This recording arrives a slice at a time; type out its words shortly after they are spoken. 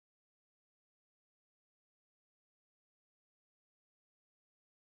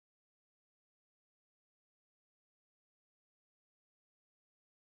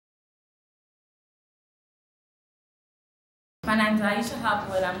My name is Aisha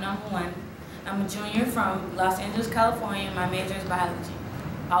Hopwood. I'm number 1. I'm a junior from Los Angeles, California. My major is biology.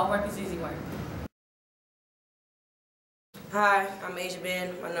 All work is easy work. Hi, I'm Asia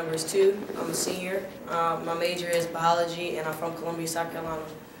Ben. My number is 2. I'm a senior. My major is biology, and I'm from Columbia, South Carolina.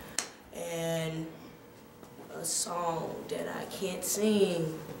 And a song that I can't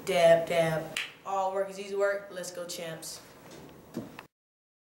sing. Dab, dab. All work is easy work. Let's go, champs.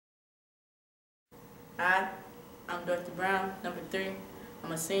 Hi, I'm Dorothy Brown, number 3.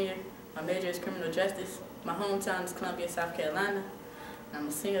 I'm a senior. My major is criminal justice. My hometown is Columbia, South Carolina. And I'm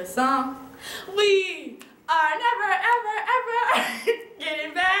gonna sing a song. We are never, ever, ever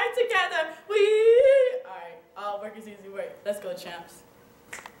getting back together. Alright, all work is easy work. Let's go, champs.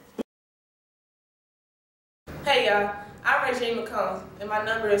 Hey y'all, I'm Regine McCombs, and my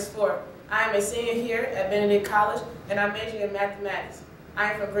number is 4. I am a senior here at Benedict College, and I major in mathematics.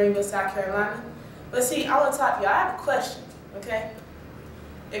 I am from Greenville, South Carolina. But see, I want to talk to y'all. I have a question, okay?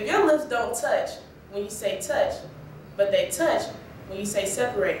 If your lips don't touch when you say touch, but they touch when you say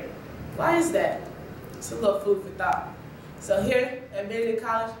separate, why is that? It's a little food for thought. So here at Benedict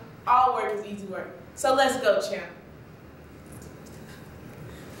College, all work is easy work. So let's go, champ.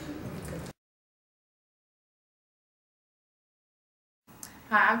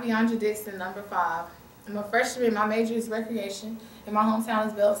 Hi, I'm Biandra Dixon, number 5. I'm a freshman. My major is recreation, and my hometown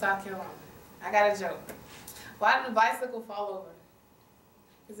is Bell, South Carolina. I got a joke. Why did the bicycle fall over?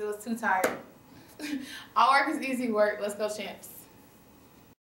 Because it was too tired. All work is easy work. Let's go, champs.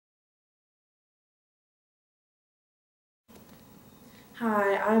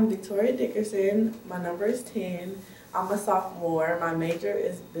 Hi, I'm Victoria Dickerson. My number is 10. I'm a sophomore. My major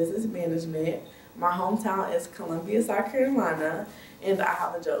is business management. My hometown is Columbia, South Carolina, and I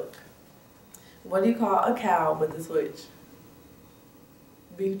have a joke. What do you call a cow with a switch?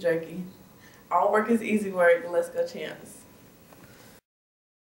 Beef jerky. All work is easy work. Let's go, champs.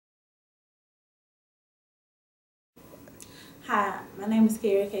 Hi, my name is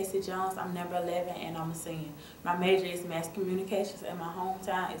Carrie Casey Jones. I'm number 11 and I'm a senior. My major is mass communications and my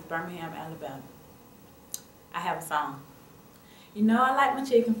hometown is Birmingham, Alabama. I have a song. You know I like my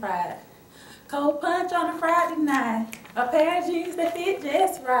chicken fried. Cold punch on a Friday night. A pair of jeans that fit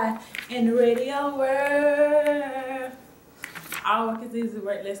just right. In the radio world. All work is easy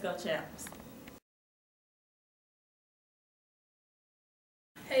work. Let's go, champs.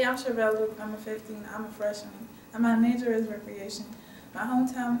 Hey, I'm Chevelle Luke. I'm a 15. I'm a freshman. And my major is recreation. My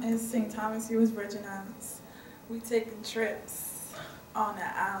hometown is St. Thomas, U.S. Virgin Islands. We take trips on the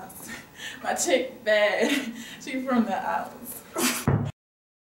islands. My chick bad. She from the islands.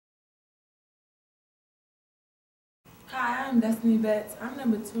 Hi, I'm Destiny Betts. I'm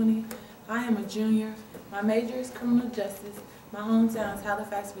number 20. I am a junior. My major is criminal justice. My hometown is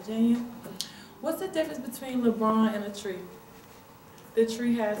Halifax, Virginia. What's the difference between LeBron and a tree? The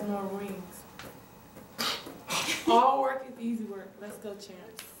tree has more rings. All work is easy work. Let's go,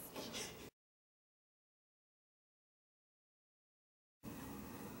 champs.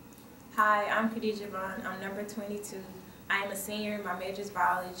 Hi, I'm Khadijah Vaughn. I'm number 22. I am a senior. My major is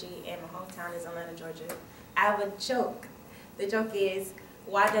biology, and my hometown is Atlanta, Georgia. I have a joke. The joke is,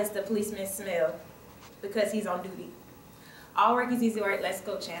 why does the policeman smell? Because he's on duty. All work is easy work. Let's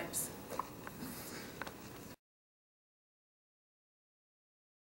go, champs.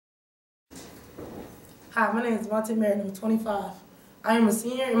 Hi, my name is Monte Mary, number 25. I am a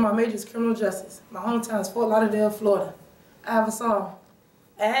senior and my major is criminal justice. My hometown is Fort Lauderdale, Florida. I have a song.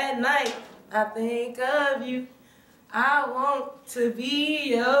 At night, I think of you. I want to be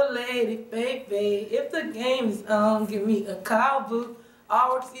your lady, baby. If the game is on, give me a call, boo.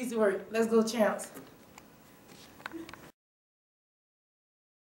 All work is easy work. Let's go, champs.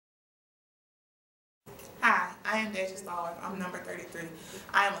 Hi, I am Deja Stallworth. I'm number 33.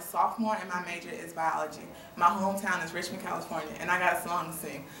 I am a sophomore and my major is biology. My hometown is Richmond, California, and I got a song to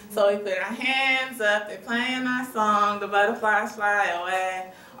sing. So we put our hands up, they're playing our song, the butterflies fly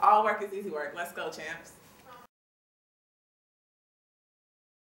away. All work is easy work. Let's go, champs.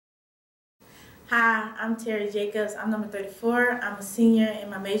 Hi, I'm Terry Jacobs. I'm number 34. I'm a senior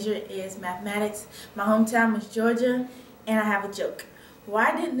and my major is mathematics. My hometown is Georgia, and I have a joke.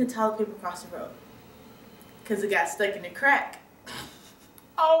 Why didn't the toilet paper cross the road? Because it got stuck in the crack.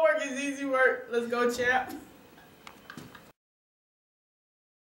 All work is easy work. Let's go, champ.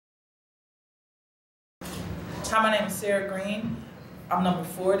 Hi, my name is Sarah Green. I'm number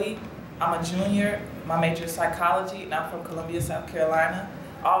 40. I'm a junior. My major is psychology, and I'm from Columbia, South Carolina.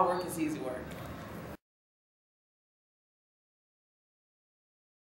 All work is easy work.